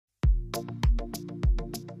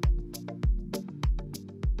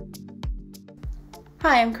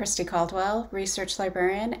Hi, I'm Christy Caldwell, Research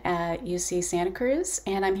Librarian at UC Santa Cruz,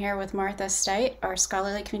 and I'm here with Martha Stuit, our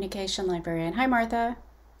Scholarly Communication Librarian. Hi, Martha.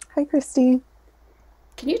 Hi, Christy.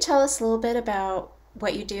 Can you tell us a little bit about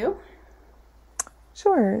what you do?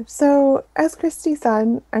 Sure. So, as Christy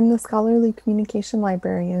said, I'm the Scholarly Communication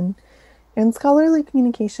Librarian, and scholarly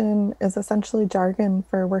communication is essentially jargon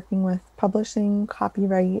for working with publishing,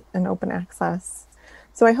 copyright, and open access.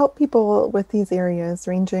 So, I help people with these areas,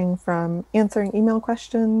 ranging from answering email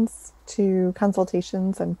questions to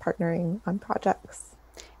consultations and partnering on projects.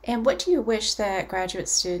 And what do you wish that graduate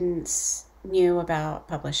students knew about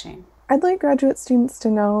publishing? I'd like graduate students to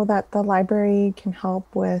know that the library can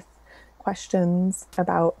help with questions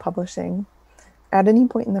about publishing at any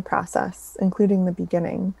point in the process, including the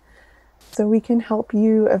beginning. So we can help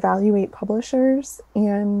you evaluate publishers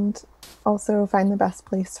and also find the best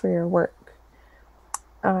place for your work.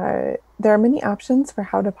 There are many options for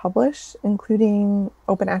how to publish, including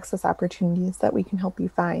open access opportunities that we can help you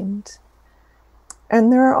find.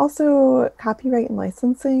 And there are also copyright and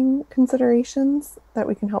licensing considerations that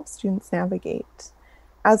we can help students navigate.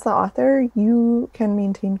 As the author, you can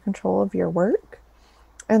maintain control of your work.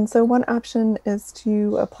 And so one option is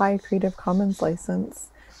to apply a Creative Commons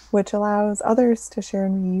license, which allows others to share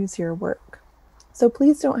and reuse your work. So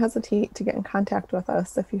please don't hesitate to get in contact with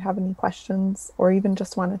us if you have any questions or even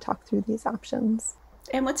just want to talk through these options.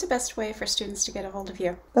 And what's the best way for students to get a hold of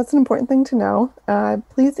you? That's an important thing to know.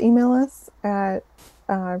 Please email us at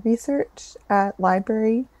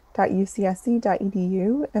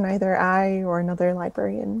research@library.ucsc.edu, and either I or another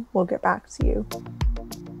librarian will get back to you.